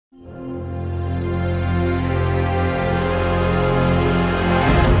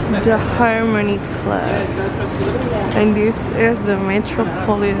the Harmony Club, and this is the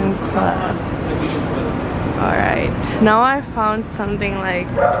Metropolitan Club. Alright, now I found something like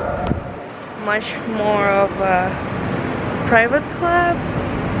much more of a private club,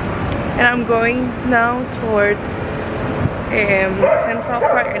 and I'm going now towards Central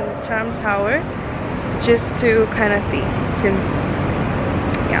Park and the Trump Tower just to kind of see, because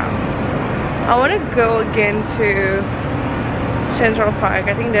yeah, I want to go again to Central Park.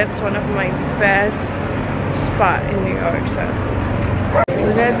 I think that's one of my best spot in New York. So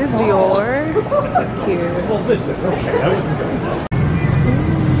look at this Dior, so cute. Well, listen, okay, that wasn't good.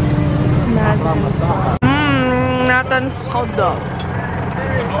 Nathan's hot dog.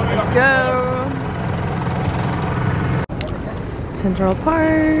 Let's go. Central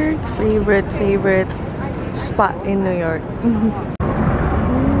Park, favorite spot in New York.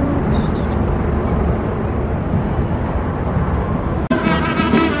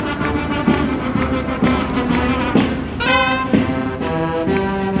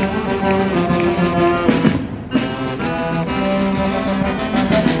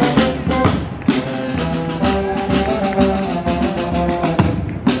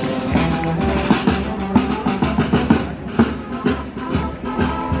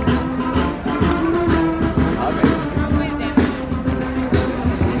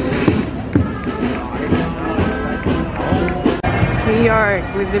 New York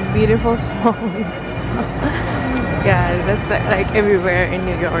with the beautiful songs. Yeah, that's like everywhere in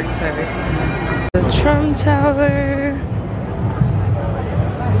New York. So the Trump Tower.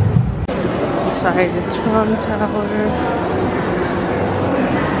 Sorry, the Trump Tower.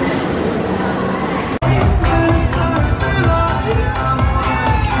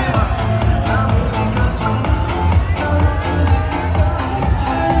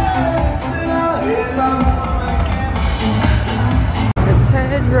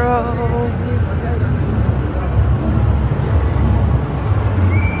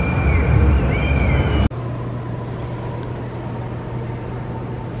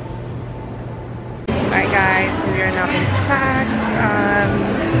 Alright guys, we are now in Saks.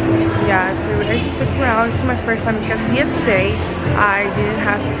 Yeah, so I just looked around. This is my first time because yesterday I didn't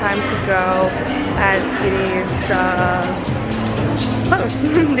have time to go as it is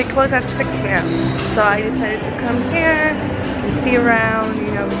closed. They close at 6 p.m. So I decided to come here and see around,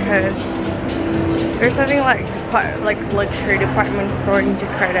 you know, because there's nothing like luxury department store in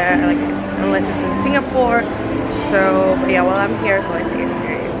Jakarta, like unless it's in Singapore. So but yeah, while I'm here, so I see it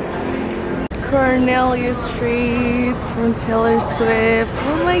here. Cornelia Street from Taylor Swift.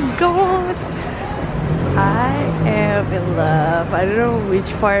 Oh my god, I am in love. I don't know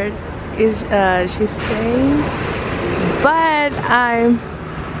which part is she's staying, but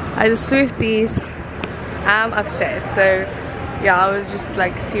as a Swifties, I'm obsessed. So yeah, I will just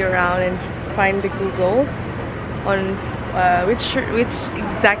like see around and find the Googles on which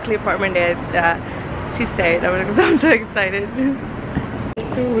exactly apartment that she stayed. I'm so excited.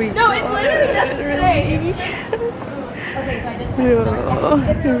 No, it's literally just today. Okay, so I just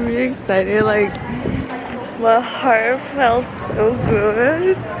I'm really excited. Like my heart felt so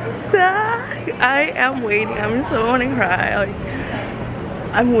good. I am waiting. I'm so wanna cry. Like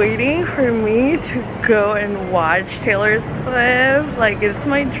I'm waiting for me to go and watch Taylor Swift. Like it's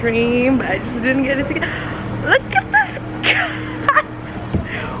my dream, but I just didn't get it together. Look at this cat!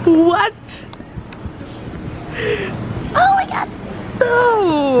 What? Oh my god!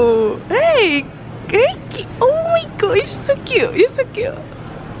 Oh, hey, oh my god, you're so cute, you're so cute.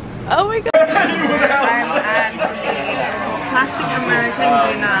 Oh my god. I'm at the Classic American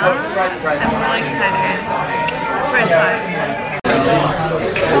Dinner. I'm really excited. First time.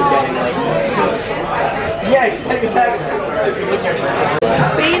 Yeah, exactly.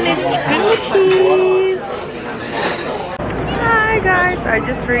 Spinach cookies. Hi guys, I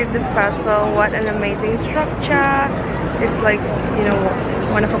just reached the festival. What an amazing structure. It's like, you know,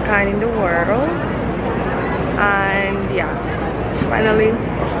 one of a kind in the world. And yeah, finally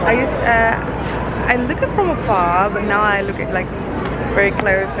I'm looking from afar, but now I look at like very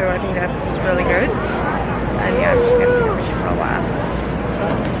close, so I think that's really good. And yeah, I'm just gonna take a picture for a while.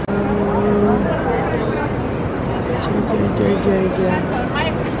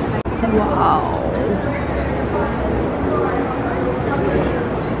 Wow.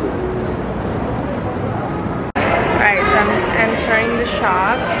 Alright, so I'm just entering the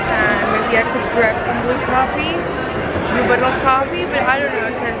shops, and maybe I could grab some blue bottle coffee, but I don't know,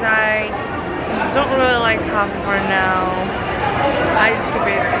 because I don't really like coffee for now. I just keep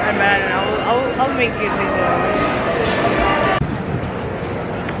it, I don't know, I'll make it later.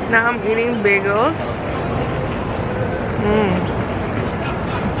 Now I'm eating bagels.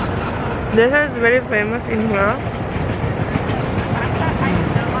 This is very famous in here.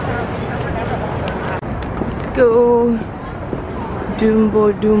 Let's go.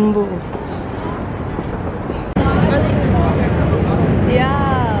 Dumbo Dumbo.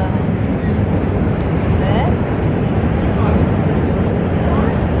 Yeah.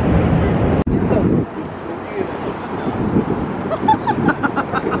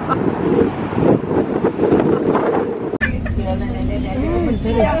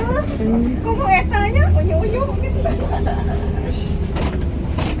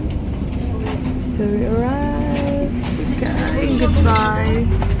 So we arrived. Okay, goodbye.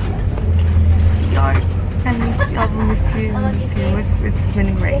 York and museum it's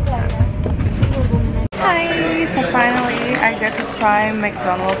been great. So. Hi! So finally I got to try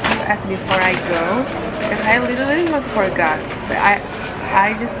McDonald's US before I go. Because I literally forgot. But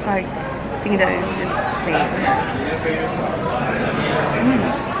I just like think that it's just same.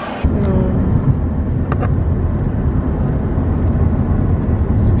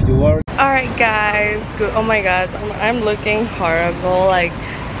 Alright guys, good. Oh my god, I'm looking horrible. Like,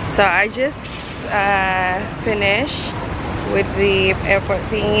 so I just finished with the airport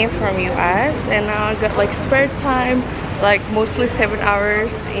thingy from US, and now I got like spare time, like mostly 7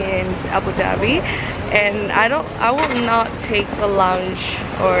 hours in Abu Dhabi, and I will not take a lunch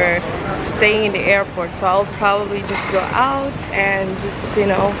or staying in the airport, so I'll probably just go out and just, you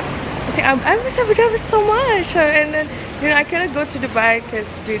know, I miss Abu Dhabi so much, and then, you know, I couldn't go to Dubai because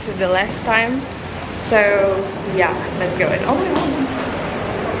due to the last time. So yeah, let's go. And oh my god,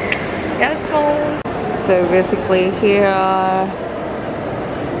 yes, home. So basically here.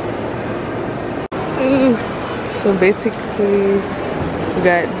 So basically, we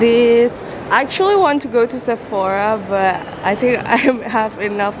got this. I actually want to go to Sephora, but I think I have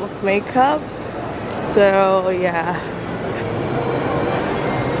enough of makeup. So yeah.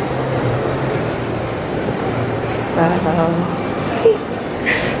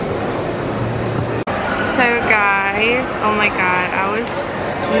 So guys, oh my god, I was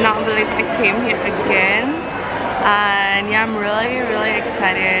not believe I came here again, and yeah, I'm really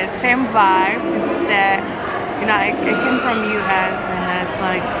excited. Same vibes. It's just that, you know, I came from US and it's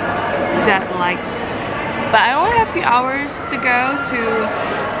like jet lag, but I only have a few hours to go to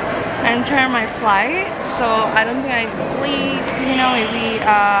enter my flight, so I don't think I need to sleep. You know, maybe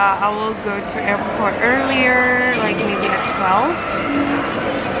I will go to airport earlier, like maybe at 12,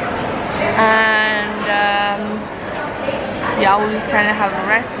 and yeah, I will just kind of have a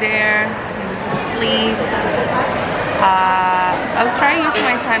rest there, maybe some sleep. I'll try using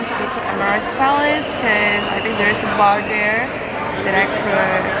my time to go to Emirates Palace because I think there's a bar there that I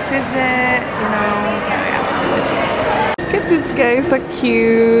could visit, you know, so yeah, we'll see. Look at this guy, so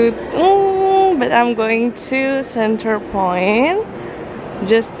cute. But I'm going to Center Point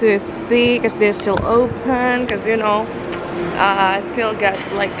just to see because they're still open, because, you know, I still got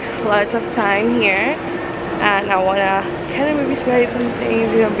like lots of time here, and I wanna kind of maybe buy some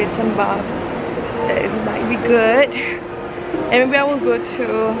things, you know, bits and bobs that it might be good, and maybe I will go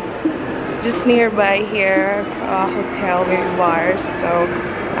to just nearby here hotel, maybe bars, so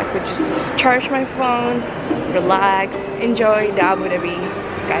I could just charge my phone, relax, enjoy the Abu Dhabi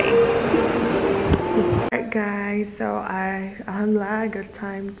sky. Alright guys, so I got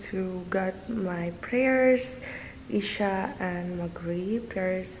time to get my prayers, Isha and Maghrib.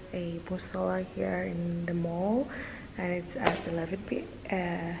 There's a musalla here in the mall, and it's at 11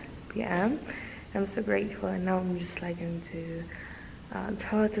 p.m. I'm so grateful, and now I'm just like going to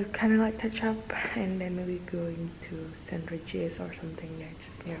try to kind of like touch up, and then maybe going to St. Regis or something, yeah,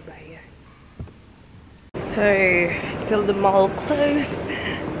 just nearby here. So till the mall closed,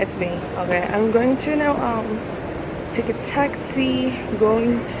 it's me. Okay, I'm going to now take a taxi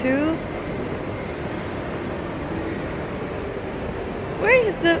going to,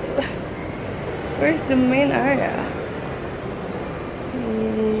 where's the main area?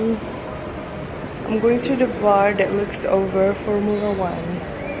 I'm going to the bar that looks over Formula 1.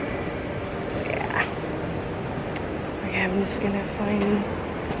 So yeah. Okay, I'm just gonna find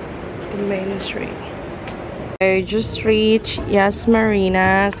the main street. I just reached Yas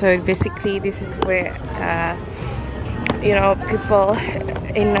Marina. So basically this is where you know, people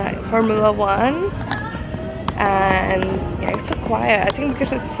in Formula 1, and yeah, it's so quiet. I think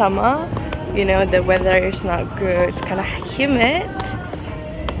because it's summer, you know, the weather is not good, it's kind of humid.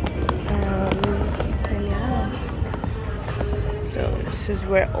 And yeah, so this is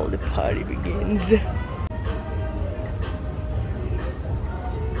where all the party begins.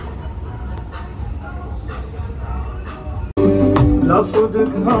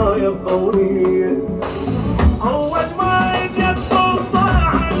 صدقها يا الطويل أول ما جت فرصة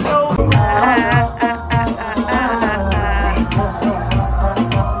عنه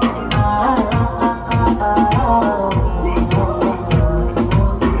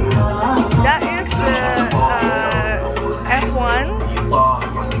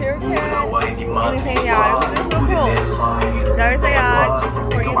There is a yacht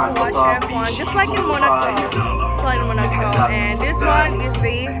for you to watch F1, just like in Monaco. Just like in Monaco. And this one is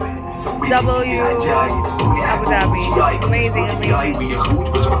the W Abu Dhabi. Amazing, amazing.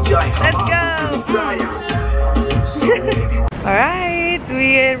 Let's go! Alright,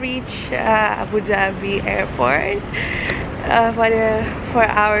 we reached Abu Dhabi airport for the 4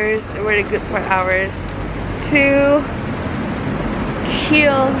 hours, really good 4 hours to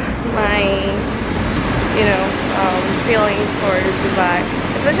kill my, you know, feelings for Dubai.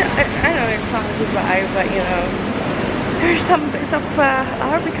 Especially, I know it's not Dubai, but you know, there's some bits of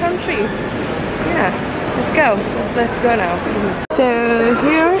Arabic country. Yeah, let's go. Let's go now. So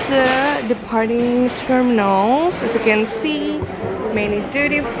here's the departing terminals. As you can see, many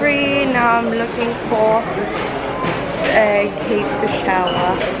duty free. Now I'm looking for a place to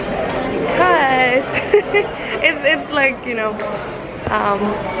shower because it's like, you know,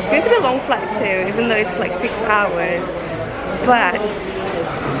 going to be a long flight too, even though it's like 6 hours. But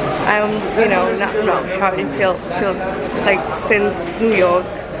I'm, you know, not showering till like since New York.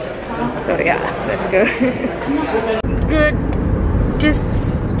 So yeah, let's go. Good, just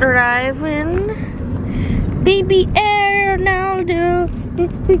arriving. Baby Air Ronaldo.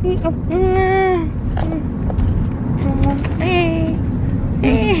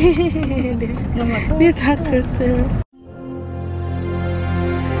 Dia takut tuh.